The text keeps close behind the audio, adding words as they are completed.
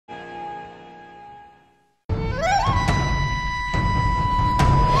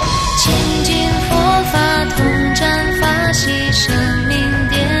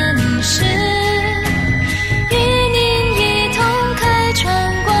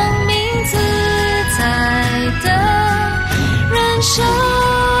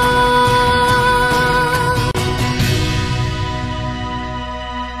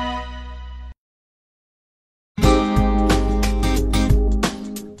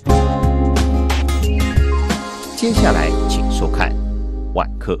接下来请收看晚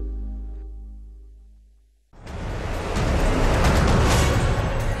课。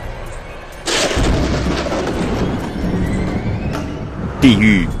地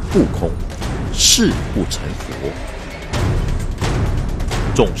狱不空，誓不成佛。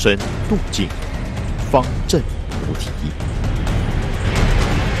众生度尽，方证菩提。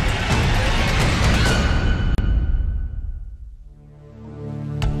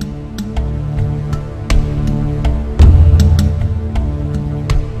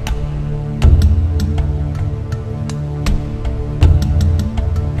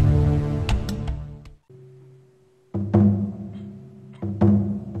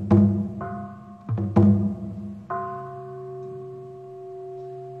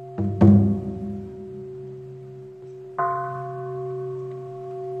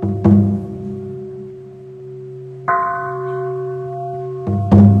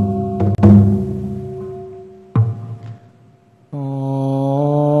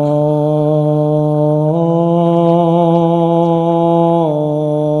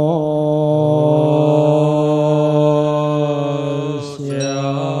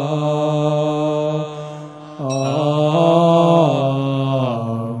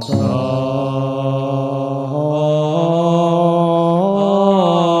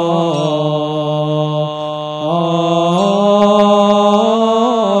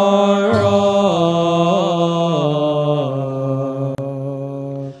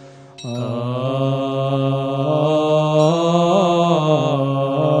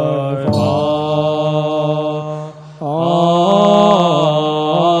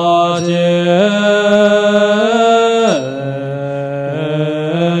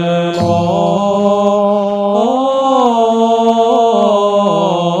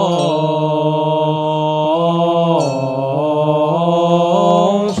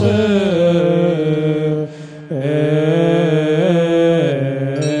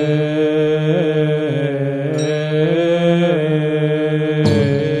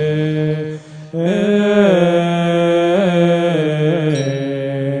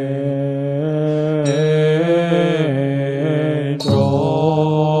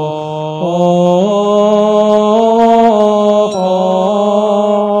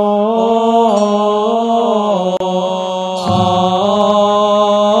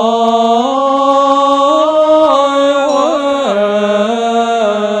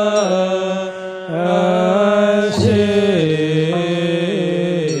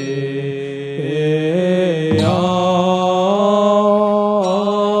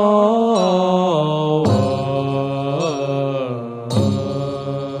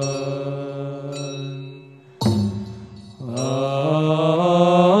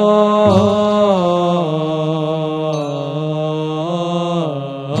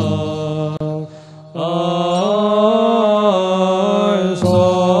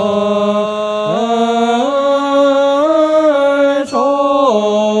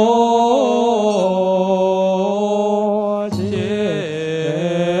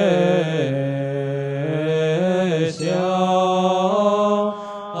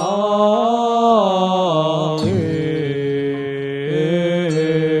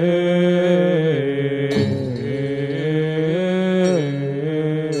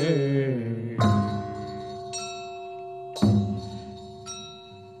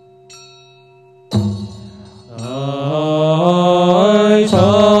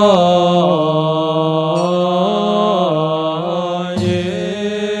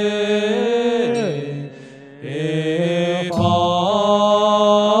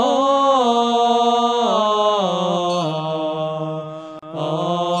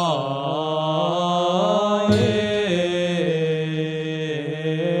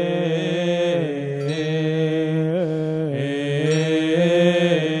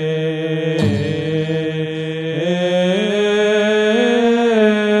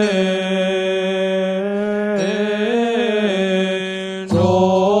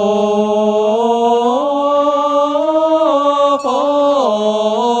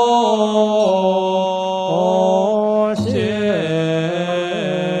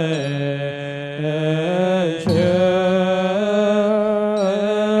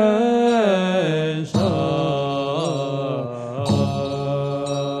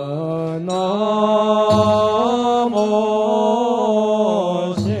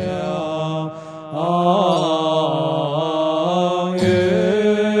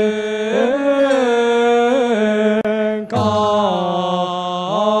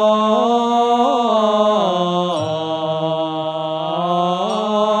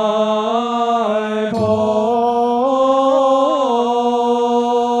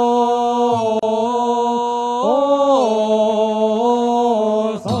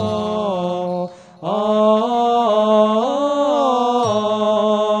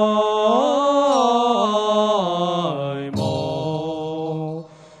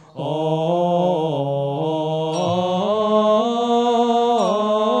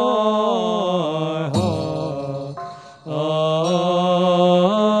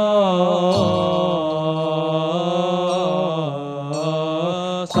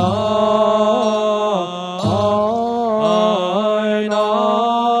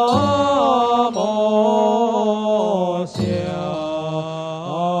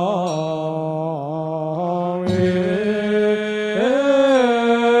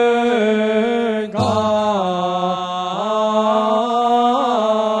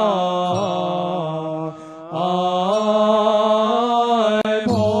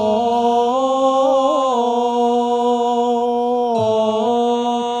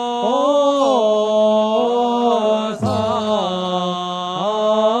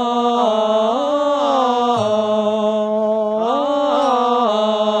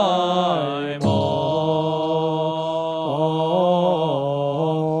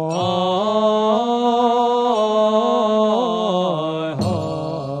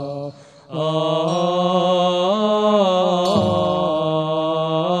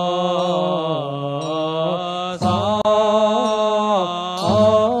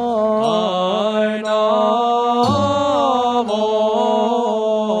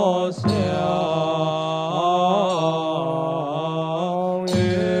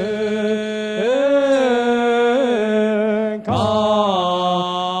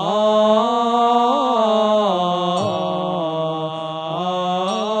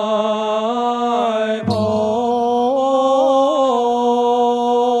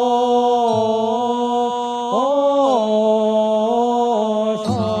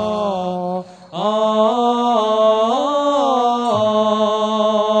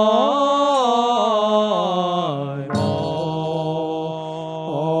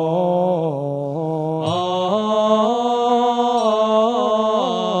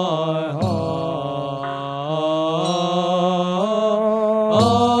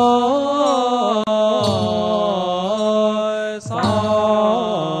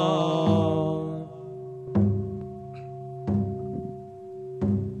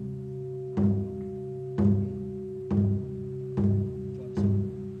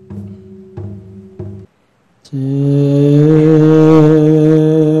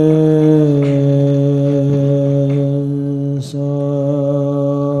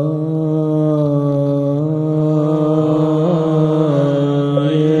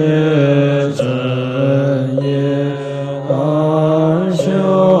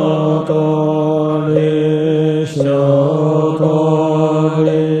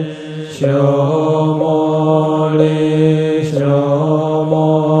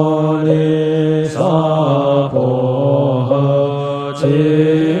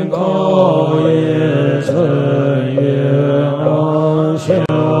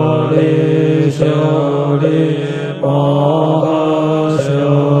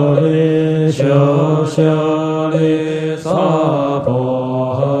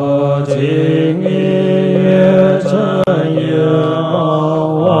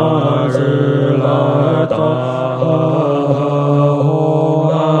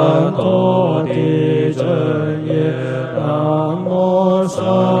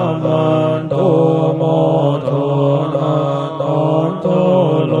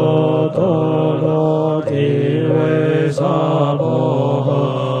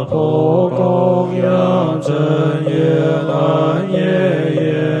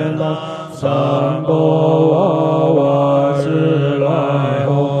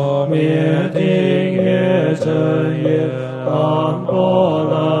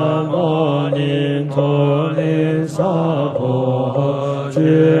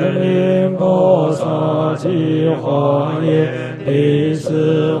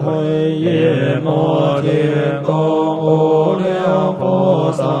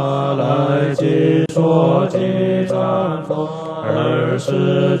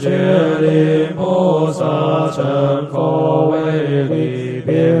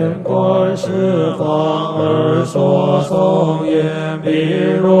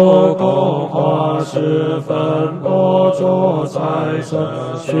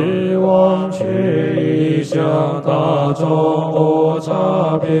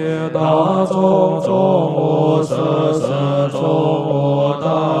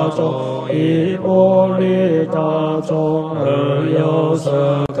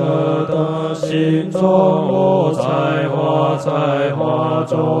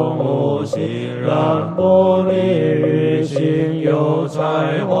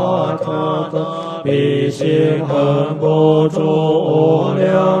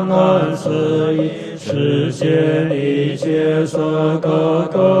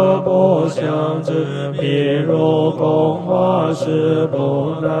譬如供花时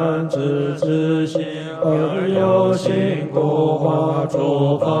不能知自性，而有心故化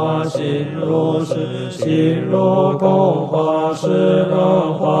诸法心如是，心如空化是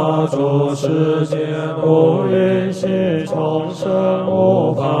能化诸世间，无云系重生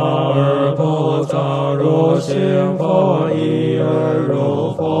无法而不造，如心佛意而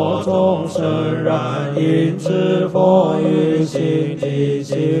如佛众生然，因知佛于心体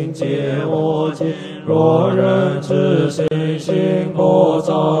性皆无尽。若人知心性不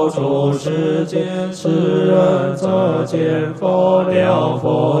造诸世间，是人则见佛了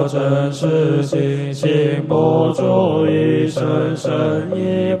佛真实心，心不住一生，身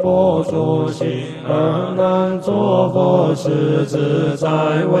亦不住心，而能作佛事自在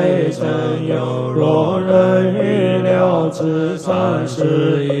未曾有。若人欲了知三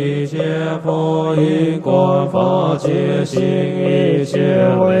世一切佛因果法界心，一切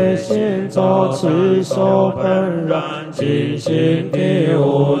为心造其受本然尽心地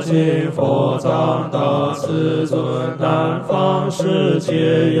无尽佛藏大慈尊，南方世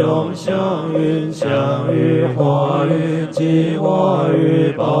界永相云，相与化云，即化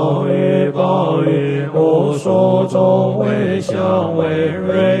于宝于宝云，无数种为相为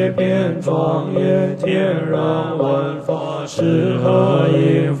瑞变庄严天人闻法是何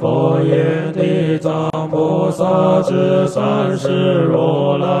因？佛言地藏菩萨之三世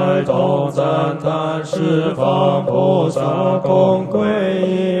如来同赞叹十方菩萨共归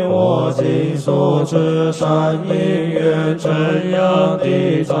依我今所知善因缘真阳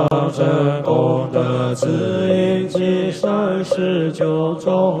地藏真功德慈因及善事救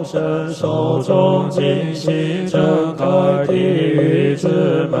众生手中尽悉睁开地狱之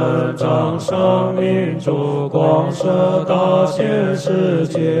门，掌生命烛光射大千世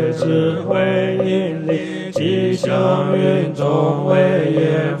界智慧引力，吉祥云中为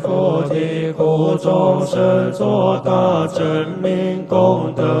言佛体苦众生作大真明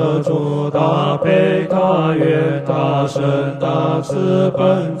功德主，大悲大愿大圣大慈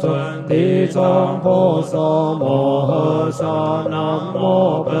本尊地藏菩萨摩诃萨。南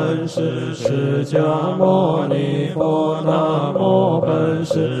无本师释迦牟尼佛，南无本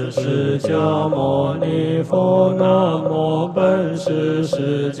师释迦牟尼佛，南无本师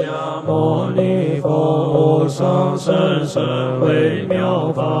释迦牟尼佛。无上甚深微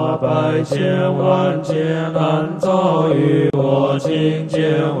妙法，百千万劫难遭遇我今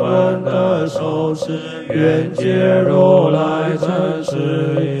见闻得受持，愿解如来真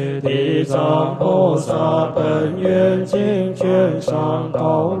实义。地藏菩萨本愿尽全上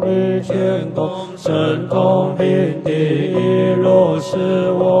道力全功神通并第一，如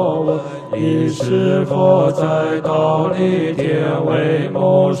是我闻，以是佛在道力天为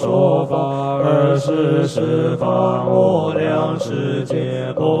母说法，而是法无量世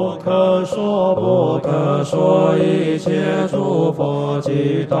界不可说不可说，一切诸佛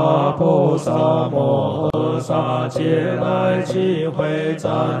及大菩萨摩诃萨皆来集会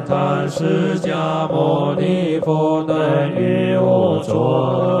赞叹释迦牟尼佛能于我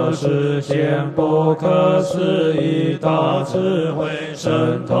作实现不可思议大智慧，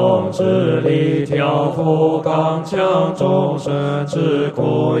神通智力调伏刚强众生之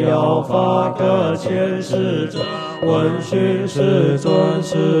苦，要发各千世者闻讯世尊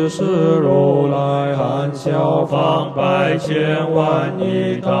是如来含笑放百千万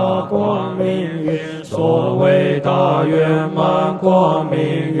亿大光明云，所谓大圆满光明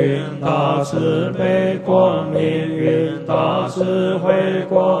云，大慈悲光明云，大智慧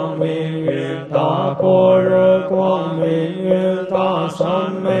光明云，大般若光明云，大三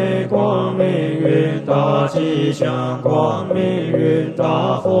昧光明云，大吉祥光明云，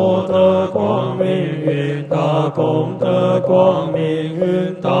大福德光明云，大功德光明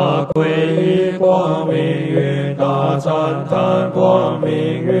云，大皈依光明云，大赞叹光明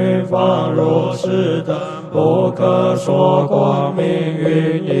云，放如是等不可说光明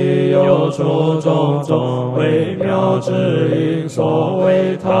云，亦有诸种微妙之音，所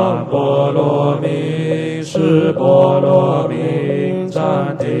谓檀波罗蜜、释波罗蜜、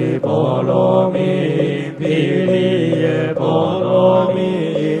占地波罗蜜、毗梨耶波罗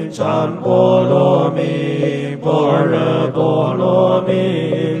蜜、占波罗蜜、般若波罗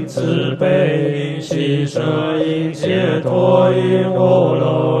蜜、慈悲音、喜舍音、解脱音、无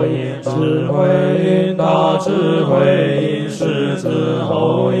漏音、智慧音、大智慧音、狮子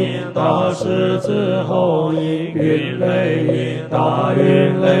吼音、大狮子吼音、云雷音、大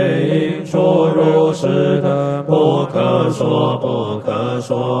云雷音，诸如是等不可说不可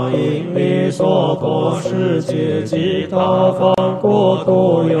说，因离娑婆世界及他方国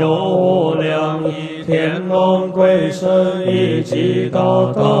土有无量音。天龙鬼神以及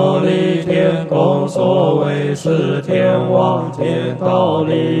道理天宫，所谓是天王天、道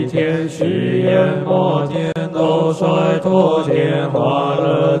理天、须阎摩天、斗率陀天、化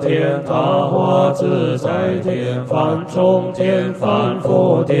乐天、大化自在天、梵中天、梵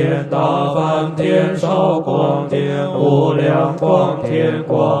福天、大梵天、少光天、无量光天、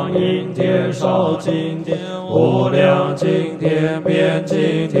光阴天、少净天、无量净天、边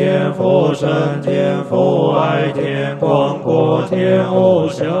净天、福生天、福爱天、光果天、无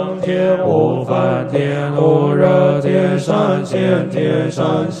生天、无梵天、无热天、善现天、善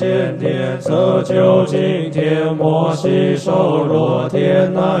现天、色究竟天、摩西受罗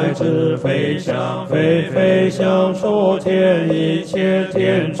天，乃至飞翔飞翔出天，一切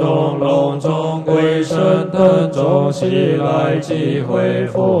天中龙中鬼神等众悉来集会，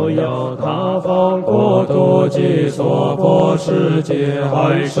复有他方国土及娑婆世界，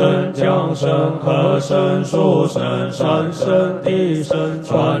海神、江神、河神、树神、山神、地神、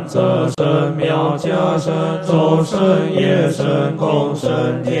川泽神、妙家神、众神、夜神、空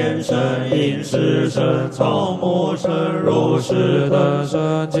神、天神、饮食神、草木神、如是等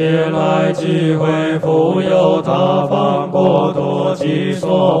神，皆来集会，复有他方国土及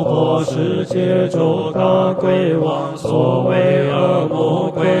娑婆世界，诸大鬼王，所谓恶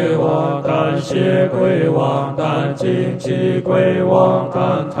目鬼王、胆怯鬼王、胆经济鬼王、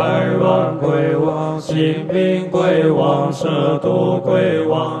胆胎卵鬼王、性病鬼王、蛇毒鬼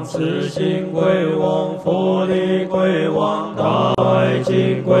王、痴心鬼王、福利鬼王、大爱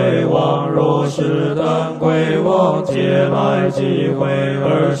敬鬼王、如是等鬼王，皆来集会。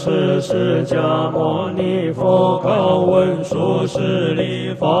20释迦牟尼佛告文殊师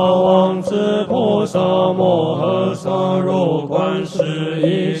利法王子菩萨摩诃萨，入观世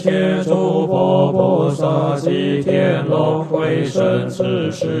一切诸佛菩萨及天龙鬼神，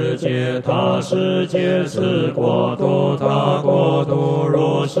此世界他世界，此国土他国土，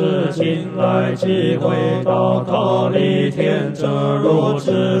如是今来集会，道理天者，如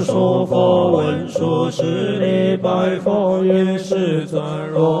是说佛。文殊师利白佛云：世尊，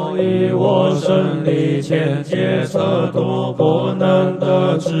若以我身力千劫测度，不能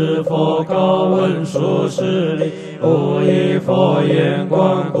得知佛告文殊师利，不以佛眼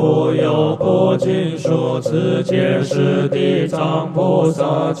观，故有部经书，此皆是地藏菩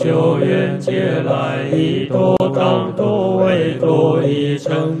萨救缘劫来，以度当度，为度以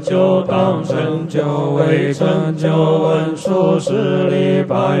成就当成就，为成就。文殊师利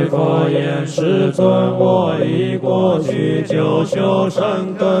白佛言：世尊，我以过去久修善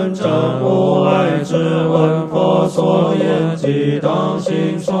根，证无碍智，闻佛所言，即当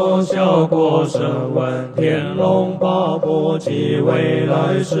信受效果，声闻天龙八部及未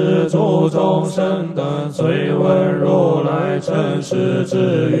来世诸众生等，虽闻如来真实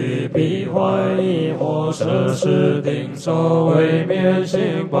之语，必怀疑惑，摄施顶首，为免行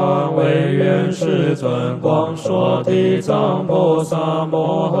般，为愿世尊光说地藏菩萨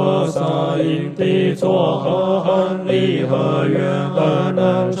摩诃萨，因地作何恒力何愿，何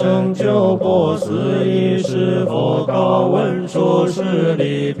能成就不思议是佛告文殊师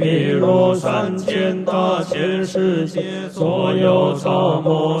利，譬如3000大千世界，所有草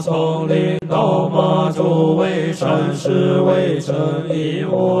木丛林稻麻诸为善事为真，以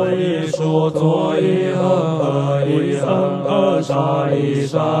无一数，作一合，一僧合沙，一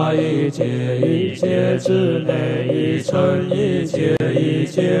沙一劫，一劫之内，一尘一劫，一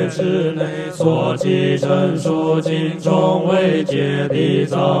劫之内，所记真数经中为解，地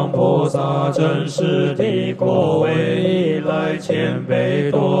藏菩萨真实地国为以来千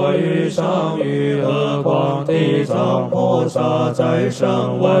倍多于上于，何况地藏菩萨在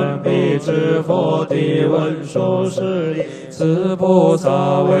声闻彼之佛地文殊师利，此菩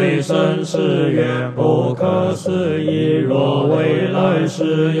萨为身是愿不可思议，若未来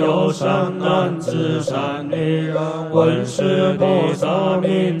世有善男子善女人，闻是菩萨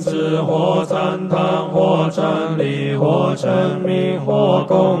名字，或赞叹，或瞻礼，或称名，或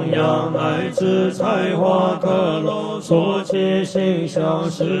供养，乃至采花歌楼，所起形象，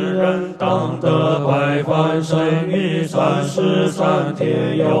世人当得百般身语33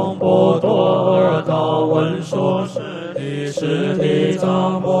天，永不堕恶道。文殊师利是地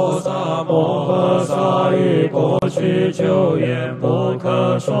藏菩萨摩诃萨于过去久远不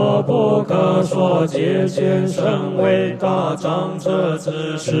可说不可说，界限甚伟大，长者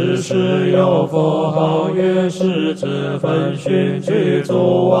子时时有佛号曰世子，分寻具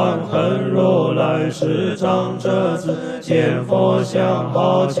足万恒如来是长者子，见佛相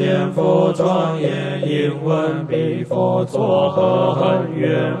好，见佛庄严，应闻彼佛作何恒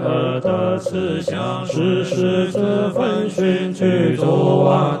愿而得此相，是世子分寻具足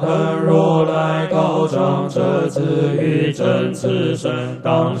万恒如来告长者子，欲证此身，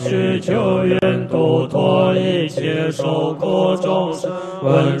当须求愿度脱一切受苦众生，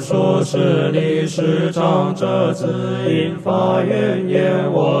闻说是理是长者子，因发愿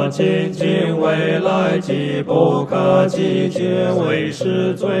言，我今未来即不可计解，为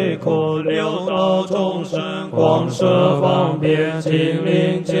是最苦六道众生，广设方便，尽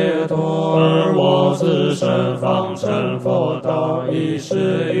令解脱，而我自身方成佛道，以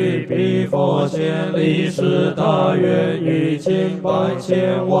是于彼佛前立是大愿，于今百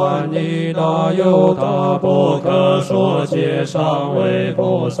千万亿大有大不可说界，上为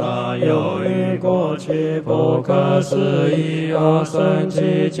菩萨，有于过去不可思议阿僧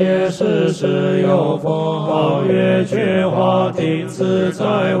祇劫，世世有佛号曰觉华定自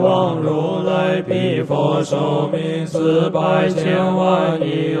在王如来，彼佛寿命400千万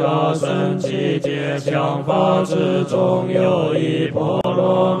亿阿僧祇劫，像法之中有一婆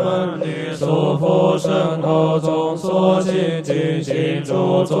罗门女，所复身后中所行具行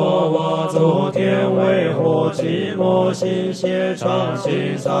住坐卧诸天维护，其摩行邪常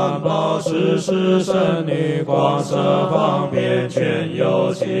行三宝，世世圣女广设方便，全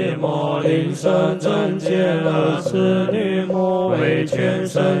有其魔灵身正见了此女母，为全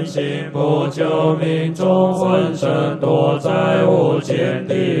身心不救命中浑身堕在无间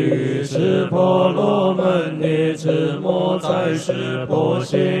地狱，是婆罗门女之母，在世不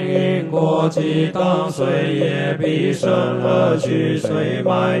行因果，即当随业必生恶趣，虽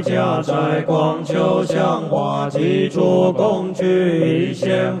埋家宅广求香花及诸工具，以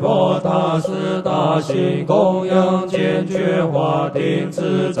现佛塔寺大行供养，见觉华定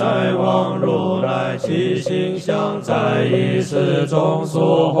自在王如来，其形象在一世中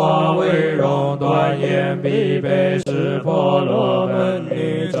所化为容，端严必备是婆罗门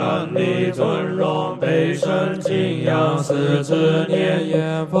女，站立尊荣，被神敬仰，四字念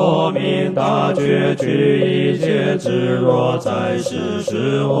言，佛名大觉，具一切智，若在世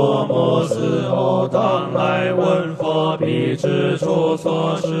时我莫死后，当来闻佛彼之处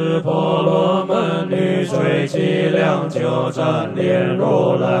所是婆罗门女，垂其两酒瞻莲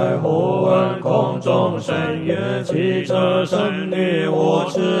如来，忽闻空中声曰：其者神女，我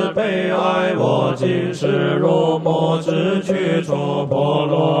之悲哀，我今世如魔之去处，婆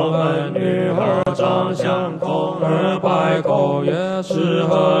罗门女儿长相空而拜口曰：是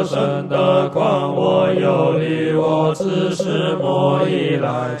何身得况我有力，我自是魔以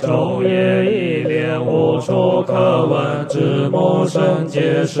来，昼夜一连无处可闻，至母神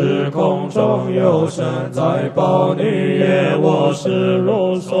界是空中有神，在宝女曰：我是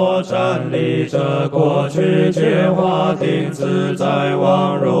如所站立者，过去觉华定自在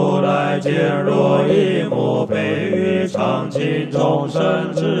王如来，见若一目培育常情众生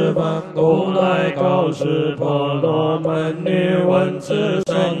之本，故来告示婆罗门女，闻此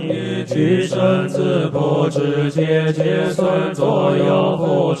声语，具身自不知切切损，左右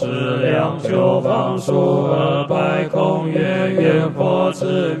复之两袖方数，而拜空曰：愿佛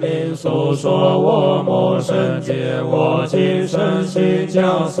此名诉说我魔神界，我今身心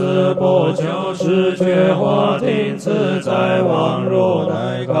将死不救，是觉华定自在王如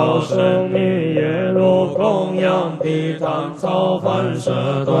来，告生女耶如供养彼当造反舍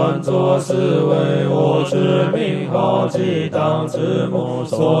断作思维，我之名号即当之母，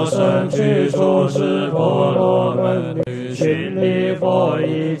所生居处是婆罗门女，寻礼佛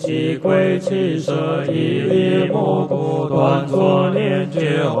以即归其舍，以礼目故断作念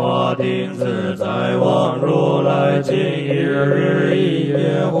觉华定自在王如来，今一日一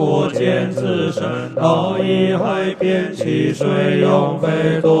夜忽见自身到一海边，其水涌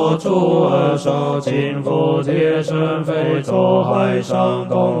沸多诸恶受，尽覆贴身非作海上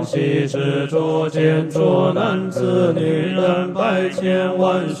东西之诸见诸男子女人百千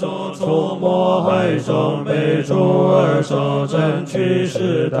万数，出没海中被诸恶受，真取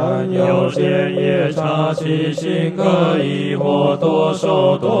是但有见夜叉，其心各异，或多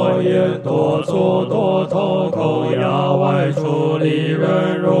手多眼多足多头口牙外出离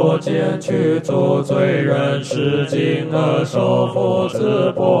人，若见去诸罪人，是经恶受复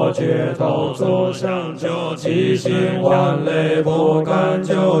自破觉头足相救，其心万类不敢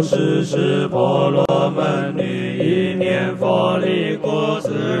救，是婆罗门女，一念佛力故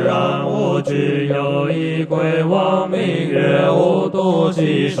自然无惧，有一归往命月无度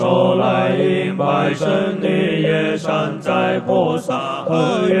稽首来迎拜神女也善哉菩萨，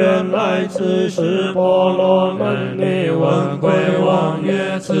何缘来此时婆罗门女问鬼王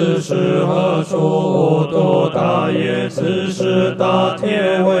曰：此是何处？无度大爷，此是大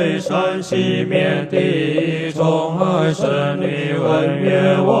天为善息灭地狱中海。神女问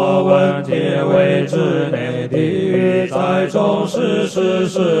曰：我问天为之内地狱在中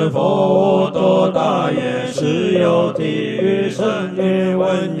是否无度大爷是有地狱？神女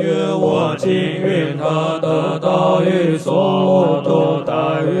问曰：我今云何得到于所无度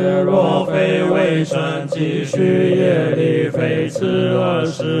大爷？若非为神积蓄业力，非此而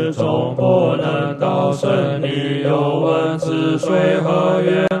始终不能到。神女又问：此水何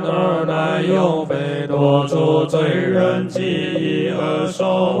缘而来？又非多诸罪人记忆而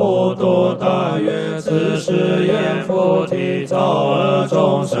受无度大约。此是阎浮提造而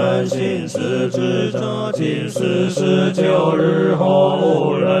众生心思之者，今49日后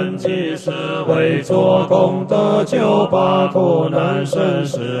无人即是为作功德救拔苦难生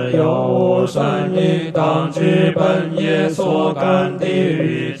死，有无善意当具本业所感地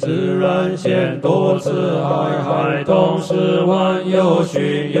狱，自然现多此海东是万有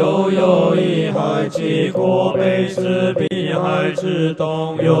寻有一海，其国北是彼海之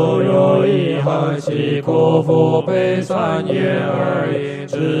东，有一海，其国复北三业而已。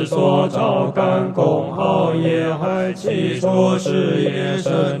之所照干公号也海，其出是也。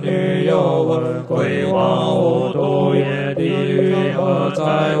神女又问鬼王：无度也地狱何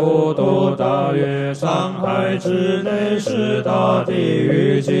在？无度大约上海之内是大地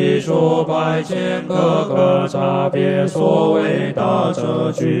狱，其数百千个差别。所谓大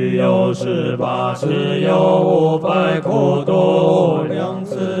者具有18，自有500苦多无量，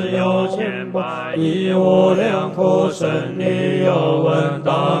自有1000亿无量苦。神女又问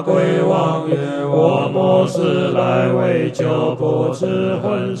大鬼王曰：我末世来为救不知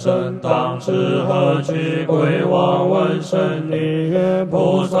恒生，当知何惧？鬼王问神女曰：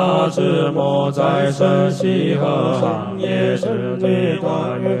菩萨之末在生系何行业？神女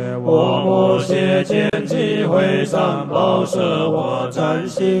答曰：我末邪见机会三宝舍我占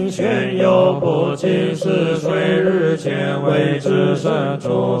心宣有不净是水日前为之生出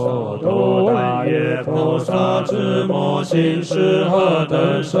无度大约。菩萨之末心是何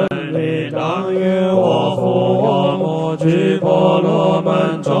等？神女答曰：我复我末具婆罗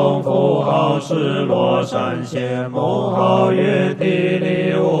门中富号是罗山仙，母号曰地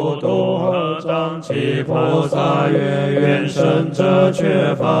利无度合掌。其菩萨曰：愿生者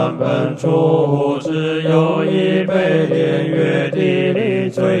却返本处，只有一被莲月地利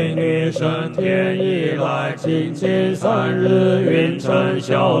罪女升天以来，精进3日云成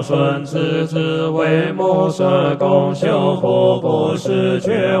孝顺，此之为母舍供修福，不是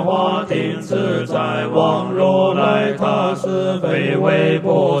觉华定自在王如来，他是非为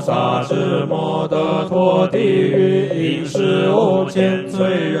菩萨之末得脱地狱，因是无间罪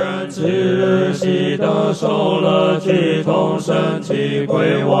人，次日悉得受乐具同生。其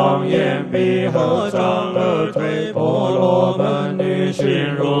鬼王言必合掌而退，婆罗门女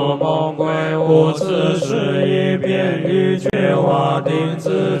寻入梦归，无此事一遍于觉华定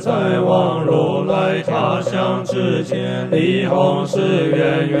自在王如来，他相之间离弘誓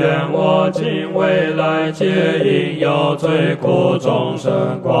愿我今未来皆应有罪苦众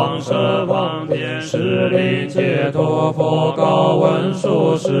生广设方便，是令解脱佛告文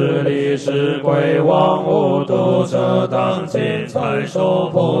殊师利，是鬼王无度者当今才受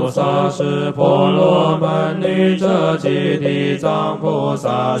菩萨是婆罗门女者即地藏菩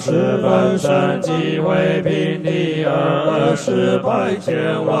萨是本身即为平地20百千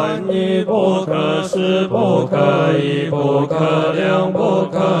万亿不可思不可议不可量不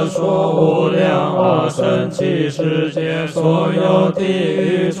可说无量阿僧祇世界所有地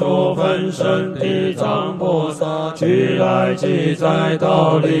狱处分身地藏菩萨俱来即在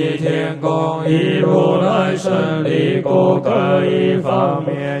忉利天宫，以如来胜利故可以方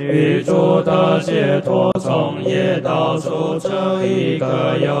便于诸的解脱，从业到处这一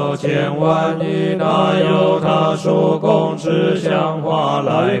个有千万亿，那有他属供之香花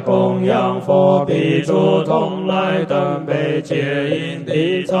来供养佛，彼诸同来等被接引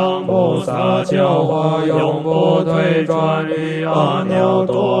地藏菩萨教化，永不退转于阿耨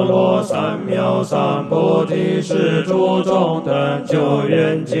多罗三藐三菩提，是诸众等久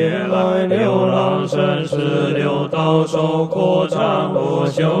远劫来流浪生死六道受苦忏悔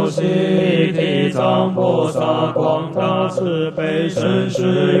修习地藏菩萨广大慈悲深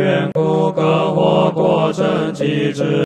誓愿故，各获果真即知